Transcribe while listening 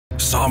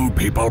Some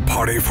people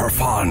party for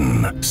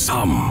fun,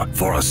 some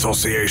for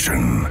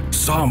association,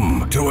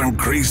 some to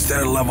increase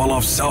their level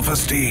of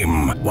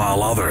self-esteem,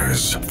 while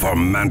others for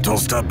mental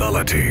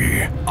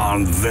stability.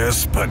 On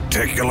this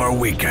particular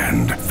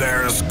weekend,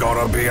 there's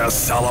gonna be a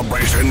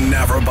celebration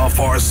never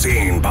before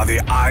seen by the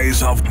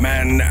eyes of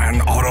men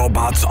and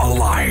Autobots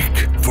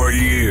alike. For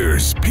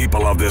years,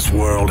 people of this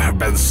world have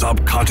been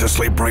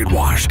subconsciously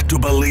brainwashed to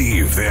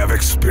believe they have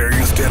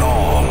experienced it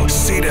all,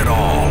 seen it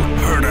all,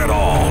 heard it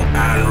all,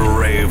 and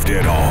raved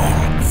it all.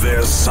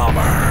 This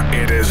summer,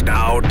 it is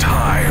now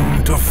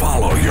time to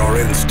follow your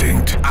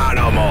instinct,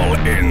 animal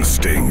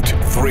instinct.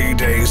 3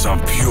 days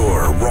of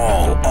pure,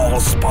 raw,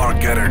 all-spark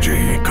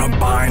energy,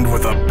 combined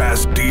with the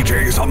best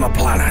DJs on the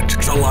planet.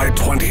 July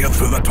 20th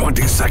through the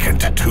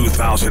 22nd,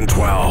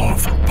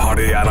 2012.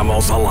 Party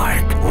animals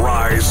alike,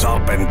 rise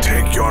up and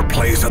take your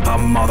place at the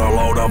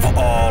motherlode of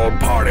all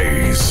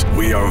parties.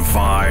 We are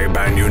vibe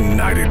and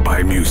united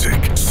by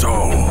music.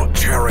 So,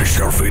 cherish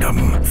your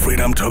freedom.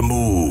 Freedom to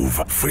move.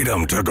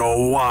 Freedom to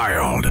go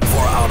wild.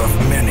 For out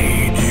of